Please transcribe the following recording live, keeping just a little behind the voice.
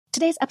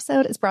Today's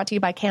episode is brought to you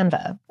by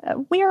Canva.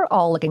 We're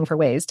all looking for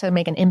ways to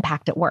make an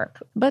impact at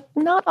work, but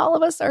not all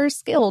of us are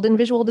skilled in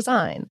visual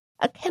design.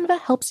 Canva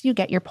helps you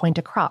get your point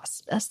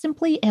across,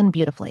 simply and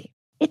beautifully.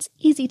 It's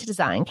easy to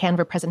design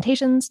Canva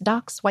presentations,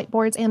 docs,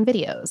 whiteboards, and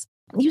videos.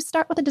 You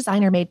start with a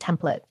designer-made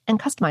template and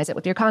customize it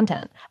with your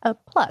content.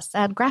 Plus,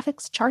 add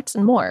graphics, charts,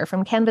 and more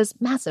from Canva's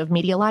massive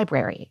media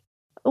library.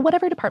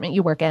 Whatever department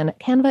you work in,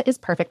 Canva is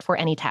perfect for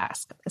any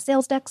task.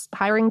 Sales decks,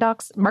 hiring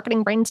docs,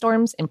 marketing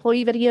brainstorms,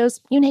 employee videos,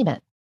 you name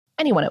it.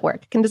 Anyone at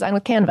work can design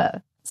with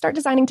Canva. Start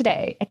designing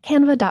today at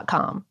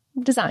canva.com.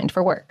 Designed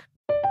for work.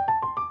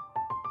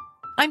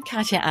 I'm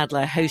Katya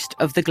Adler, host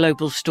of The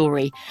Global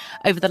Story.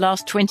 Over the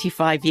last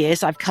 25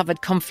 years, I've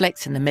covered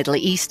conflicts in the Middle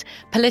East,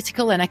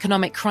 political and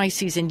economic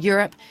crises in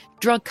Europe,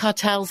 drug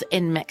cartels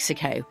in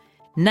Mexico.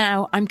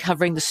 Now I'm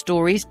covering the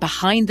stories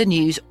behind the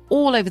news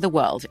all over the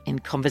world in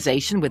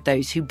conversation with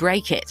those who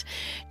break it.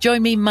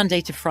 Join me Monday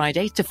to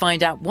Friday to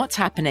find out what's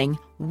happening,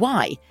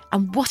 why,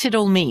 and what it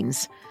all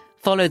means.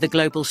 Follow The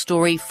Global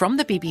Story from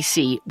the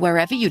BBC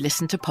wherever you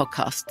listen to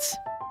podcasts.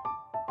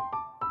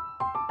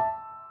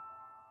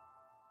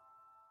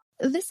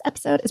 This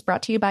episode is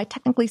brought to you by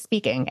Technically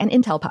Speaking, an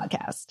Intel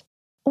podcast.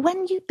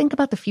 When you think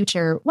about the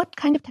future, what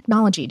kind of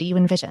technology do you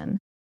envision?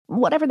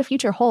 Whatever the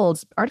future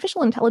holds,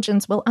 artificial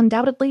intelligence will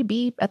undoubtedly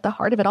be at the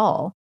heart of it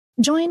all.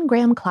 Join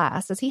Graham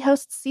Class as he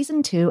hosts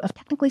Season 2 of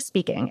Technically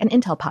Speaking, an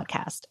Intel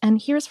podcast, and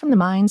hears from the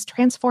minds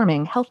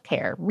transforming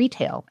healthcare,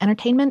 retail,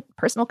 entertainment,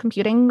 personal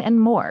computing,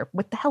 and more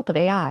with the help of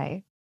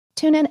AI.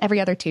 Tune in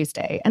every other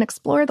Tuesday and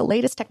explore the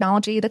latest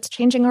technology that's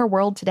changing our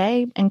world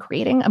today and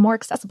creating a more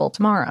accessible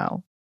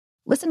tomorrow.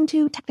 Listen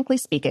to Technically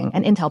Speaking,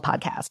 an Intel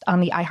podcast on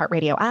the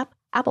iHeartRadio app,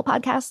 Apple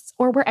Podcasts,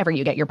 or wherever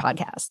you get your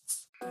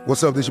podcasts.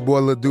 What's up, this your boy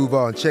Lil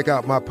Duval, and check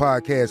out my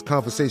podcast,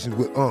 Conversations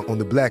with Unc, on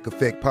the Black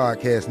Effect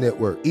Podcast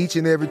Network. Each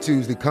and every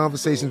Tuesday,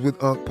 Conversations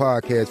with Unc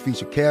podcast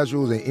feature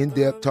casuals and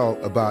in-depth talk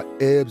about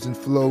ebbs and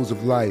flows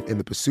of life and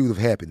the pursuit of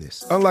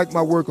happiness. Unlike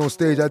my work on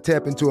stage, I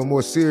tap into a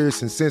more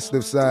serious and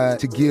sensitive side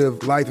to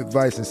give life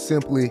advice and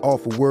simply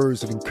offer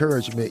words of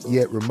encouragement,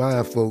 yet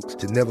remind folks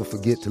to never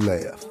forget to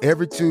laugh.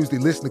 Every Tuesday,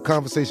 listen to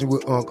Conversations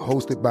with Unc,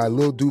 hosted by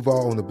Lil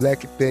Duval on the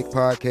Black Effect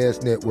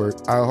Podcast Network,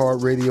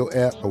 iHeartRadio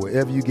app, or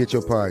wherever you get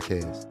your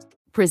podcasts.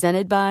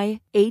 Presented by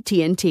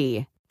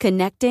AT&T.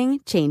 Connecting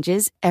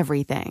changes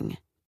everything.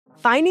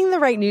 Finding the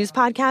right news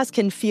podcast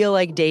can feel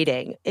like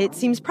dating. It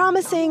seems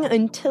promising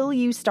until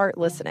you start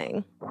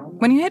listening.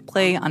 When you hit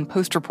play on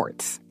Post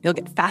Reports, you'll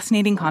get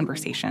fascinating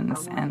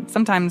conversations and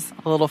sometimes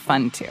a little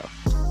fun, too.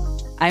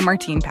 I'm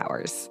Martine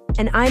Powers.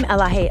 And I'm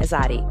Elahe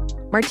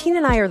Azadi. Martine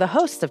and I are the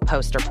hosts of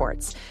Post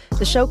Reports.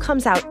 The show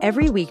comes out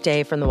every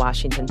weekday from The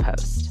Washington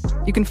Post.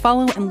 You can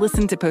follow and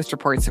listen to Post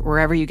Reports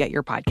wherever you get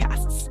your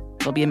podcasts.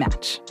 It'll be a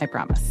match, I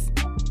promise.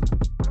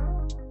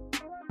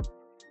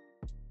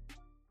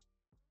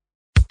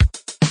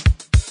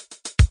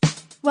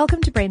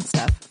 Welcome to Brain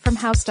Stuff from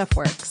How Stuff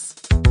Works.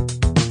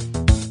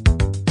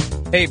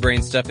 Hey,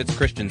 Brain Stuff, it's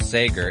Christian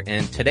Sager,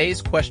 and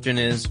today's question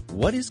is,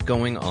 what is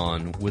going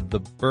on with the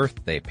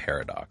birthday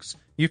paradox?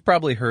 You've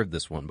probably heard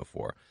this one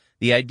before.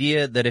 The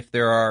idea that if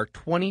there are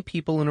 20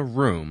 people in a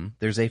room,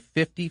 there's a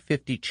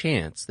 50-50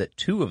 chance that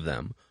 2 of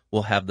them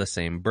will have the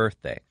same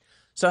birthday.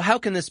 So how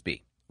can this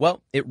be?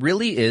 Well, it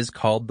really is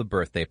called the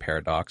birthday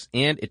paradox,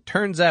 and it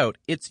turns out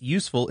it's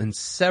useful in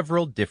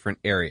several different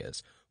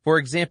areas. For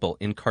example,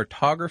 in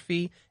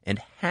cartography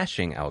and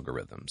hashing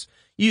algorithms.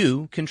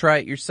 You can try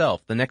it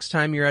yourself the next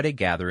time you're at a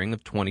gathering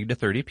of 20 to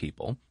 30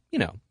 people.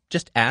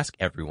 Just ask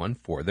everyone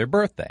for their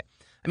birthday.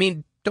 I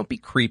mean, don't be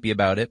creepy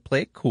about it.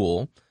 Play it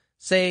cool.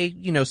 Say,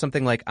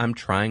 something like, I'm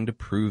trying to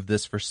prove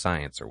this for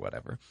science or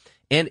whatever.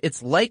 And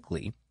it's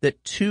likely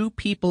that 2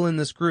 people in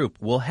this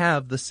group will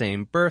have the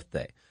same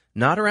birthday.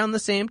 Not around the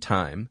same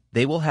time,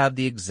 they will have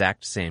the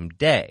exact same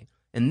day.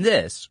 And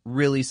this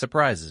really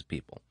surprises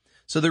people.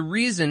 So the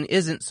reason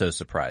isn't so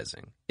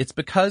surprising. It's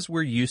because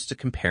we're used to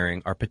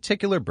comparing our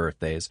particular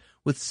birthdays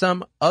with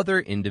some other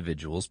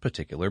individual's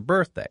particular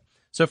birthday.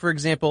 So for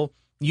example,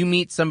 you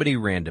meet somebody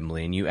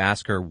randomly and you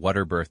ask her what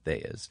her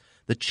birthday is.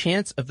 The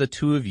chance of the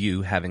 2 of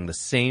you having the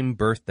same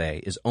birthday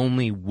is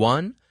only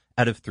 1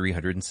 out of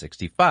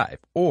 365,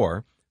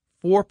 or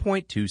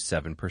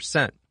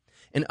 4.27%.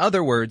 In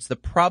other words, the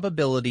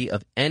probability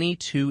of any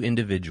 2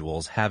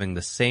 individuals having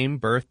the same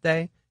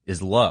birthday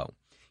is low.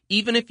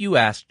 Even if you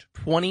asked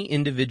 20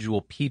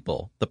 individual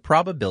people, the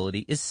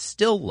probability is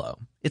still low.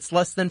 It's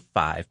less than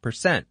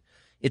 5%.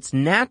 It's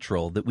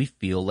natural that we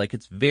feel like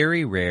it's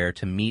very rare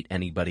to meet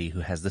anybody who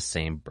has the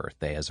same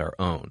birthday as our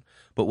own.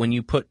 But when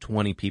you put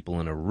 20 people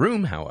in a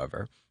room,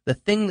 however, the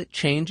thing that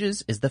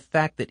changes is the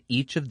fact that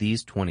each of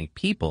these 20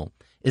 people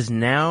is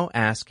now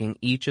asking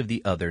each of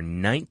the other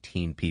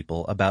 19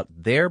 people about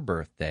their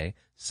birthday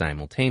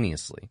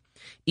simultaneously.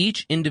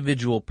 Each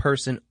individual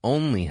person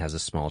only has a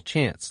small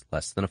chance,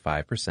 less than a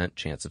 5%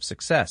 chance of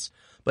success,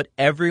 but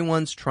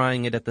everyone's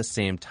trying it at the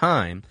same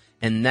time,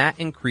 and that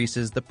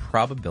increases the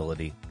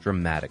probability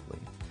dramatically.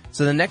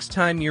 So the next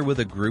time you're with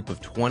a group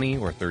of 20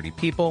 or 30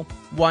 people,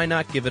 why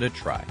not give it a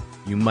try?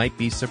 You might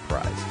be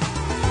surprised.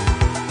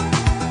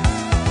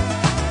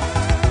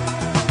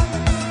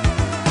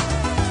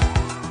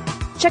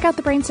 Check out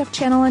the Brainstuff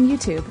channel on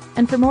YouTube.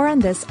 And for more on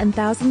this and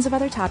thousands of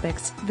other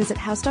topics, visit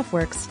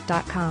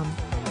howstuffworks.com.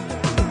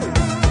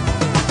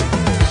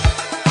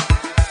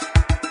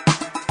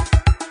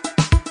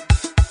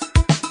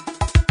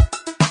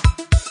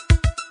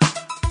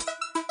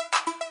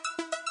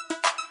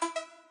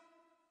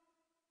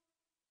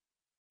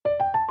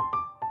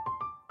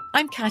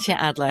 I'm Katya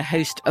Adler,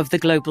 host of The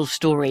Global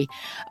Story.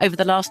 Over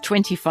the last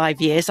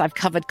 25 years, I've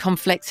covered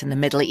conflicts in the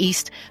Middle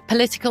East,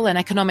 political and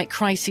economic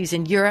crises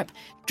in Europe,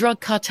 drug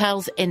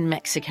cartels in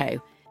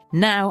Mexico.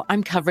 Now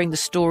I'm covering the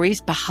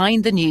stories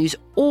behind the news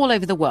all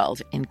over the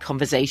world in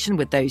conversation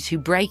with those who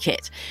break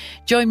it.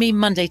 Join me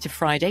Monday to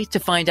Friday to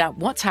find out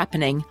what's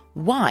happening,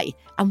 why,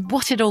 and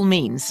what it all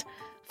means.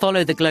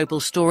 Follow The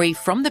Global Story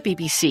from the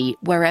BBC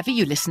wherever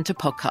you listen to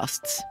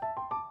podcasts.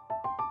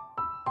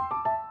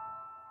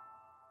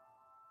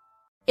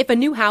 If a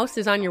new house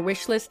is on your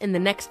wish list in the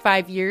next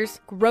 5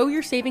 years, grow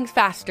your savings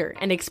faster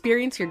and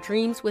experience your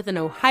dreams with an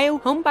Ohio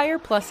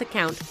Homebuyer Plus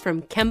account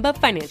from Kemba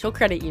Financial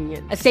Credit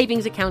Union. A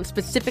savings account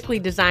specifically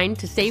designed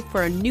to save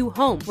for a new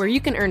home, where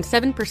you can earn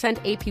 7%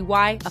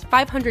 APY,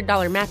 a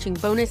 $500 matching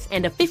bonus,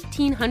 and a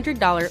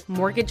 $1,500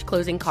 mortgage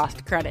closing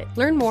cost credit.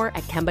 Learn more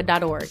at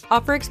Kemba.org.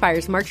 Offer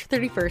expires March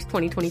 31st,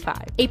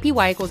 2025.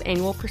 APY equals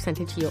annual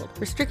percentage yield.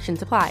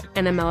 Restrictions apply.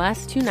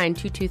 NMLS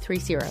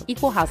 292230.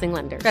 Equal housing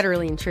lender.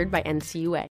 Federally insured by NCUA.